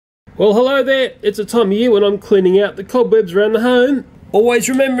Well, hello there. It's a time of year when I'm cleaning out the cobwebs around the home. Always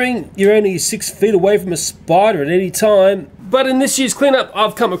remembering you're only 6 feet away from a spider at any time. But in this year's cleanup,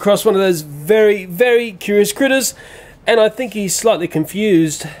 I've come across one of those very, very curious critters, and I think he's slightly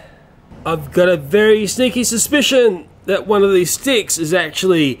confused. I've got a very sneaky suspicion that one of these sticks is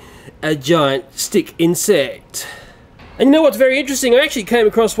actually a giant stick insect. And you know what's very interesting? I actually came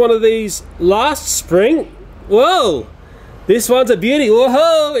across one of these last spring. Whoa! This one's a beauty.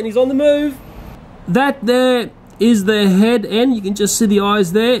 Whoa! And he's on the move. That there is the head end. You can just see the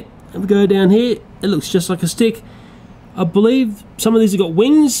eyes there. And we go down here. It looks just like a stick. I believe some of these have got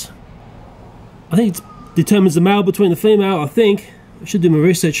wings. I think it determines the male between the female, I think. I should do my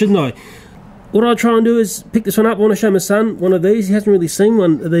research, shouldn't I? What I'll try and do is pick this one up. I want to show my son one of these. He hasn't really seen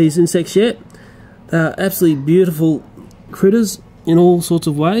one of these insects yet. Absolutely beautiful critters in all sorts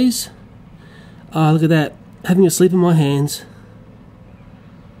of ways. Look at that. Having a sleep in my hands.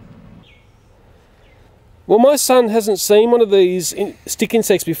 Well, my son hasn't seen one of these stick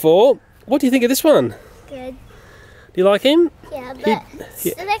insects before. What do you think of this one? Good. Do you like him? Yeah, but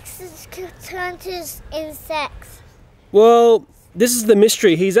sticks turn to insects. Well, this is the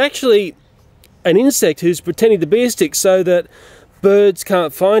mystery. He's actually an insect who's pretending to be a stick so that birds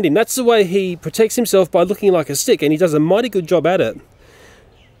can't find him. That's the way he protects himself, by looking like a stick, and he does a mighty good job at it. Do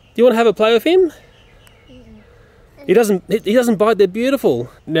you want to have a play with him? He doesn't bite. They're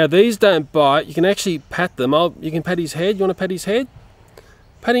beautiful. Now these don't bite. You can actually pat them. You can pat his head. You want to pat his head?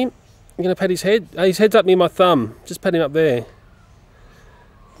 Pat him. I'm going to pat his head. His head's up near my thumb. Just pat him up there.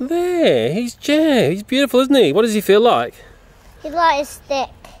 There. He's beautiful, isn't he? What does he feel like? He's like a stick.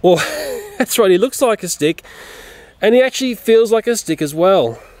 Well, that's right. He looks like a stick, and he actually feels like a stick as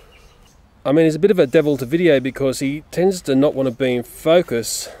well. I mean, he's a bit of a devil to video because he tends to not want to be in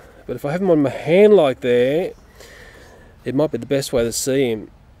focus. But if I have him on my hand like there, it might be the best way to see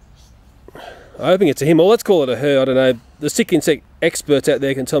him. I'm hoping it's a him, or let's call it a her, I don't know. The stick insect experts out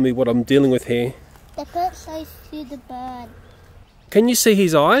there can tell me what I'm dealing with here. The bird goes to the bird. Can you see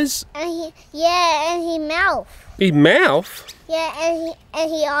his eyes? And his mouth. His mouth? Yeah, and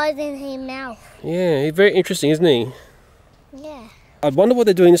he eyes in his mouth. Yeah, he's very interesting, isn't he? Yeah. I wonder what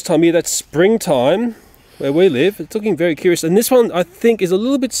they're doing this time of year. That's springtime, where we live. It's looking very curious. And this one, I think, is a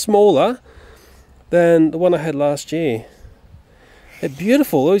little bit smaller than the one I had last year. They're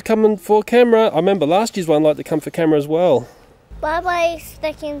beautiful. Always coming for camera. I remember last year's one liked to come for camera as well. Bye-bye,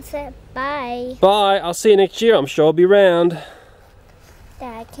 stick insect. Bye. Bye. I'll see you next year. I'm sure I'll be round.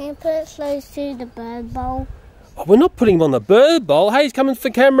 Dad, can you put it close to the bird bowl? Oh, we're not putting him on the bird bowl. Hey, he's coming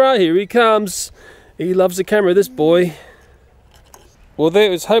for camera. Here he comes. He loves the camera, this boy. Well,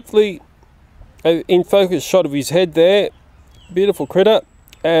 there is hopefully an in focus shot of his head there. Beautiful critter.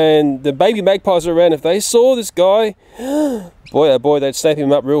 And the baby magpies are around. If they saw this guy, boy oh boy, they'd snap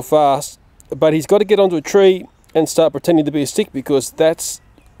him up real fast. But he's got to get onto a tree and start pretending to be a stick, because that's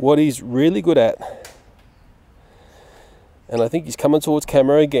what he's really good at. And I think he's coming towards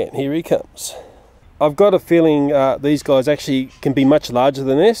camera again. Here he comes. I've got a feeling these guys actually can be much larger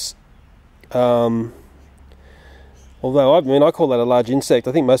than this. Although, I mean, I call that a large insect.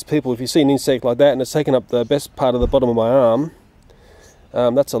 I think most people, if you see an insect like that and it's taken up the best part of the bottom of my arm,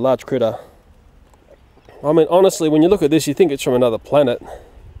 that's a large critter. I mean, honestly, when you look at this, you think it's from another planet.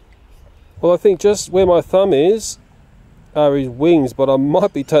 Well, I think just where my thumb is are his wings, but I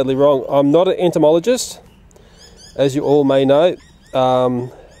might be totally wrong. I'm not an entomologist, as you all may know. I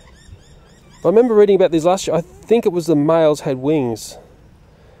remember reading about these last year. I think it was the males had wings.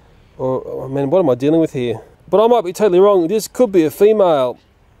 Or, I mean, what am I dealing with here? But I might be totally wrong. This could be a female.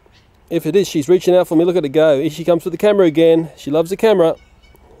 If it is, she's reaching out for me. Look at her go. Here she comes with the camera again. She loves the camera.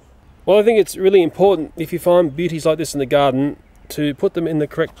 Well, I think it's really important, if you find beauties like this in the garden, to put them in the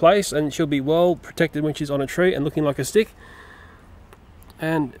correct place, and she'll be well protected when she's on a tree and looking like a stick.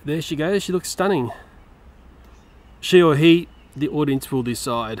 And there she goes. She looks stunning. She or he, the audience will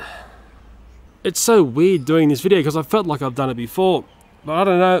decide. It's so weird doing this video because I felt like I've done it before. But I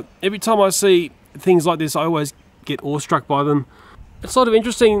don't know. Every time I see things like this, I always get awestruck by them. It's sort of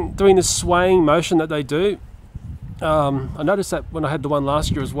interesting doing this swaying motion that they do. I noticed that when I had the one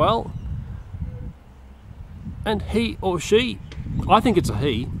last year as well. And he or she, I think it's a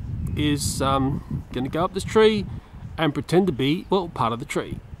he, is going to go up this tree and pretend to be, well, part of the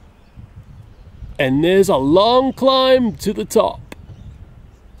tree. And there's a long climb to the top.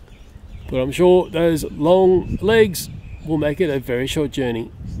 But I'm sure those long legs will make it a very short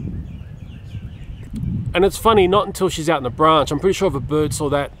journey. And it's funny, not until she's out in the branch, I'm pretty sure if a bird saw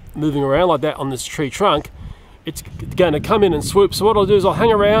that moving around like that on this tree trunk, it's going to come in and swoop. So what I'll do is I'll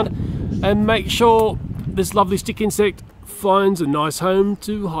hang around and make sure this lovely stick insect finds a nice home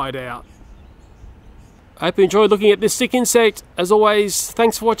to hide out. I hope you enjoyed looking at this stick insect. As always,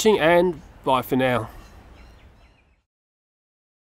 thanks for watching and bye for now.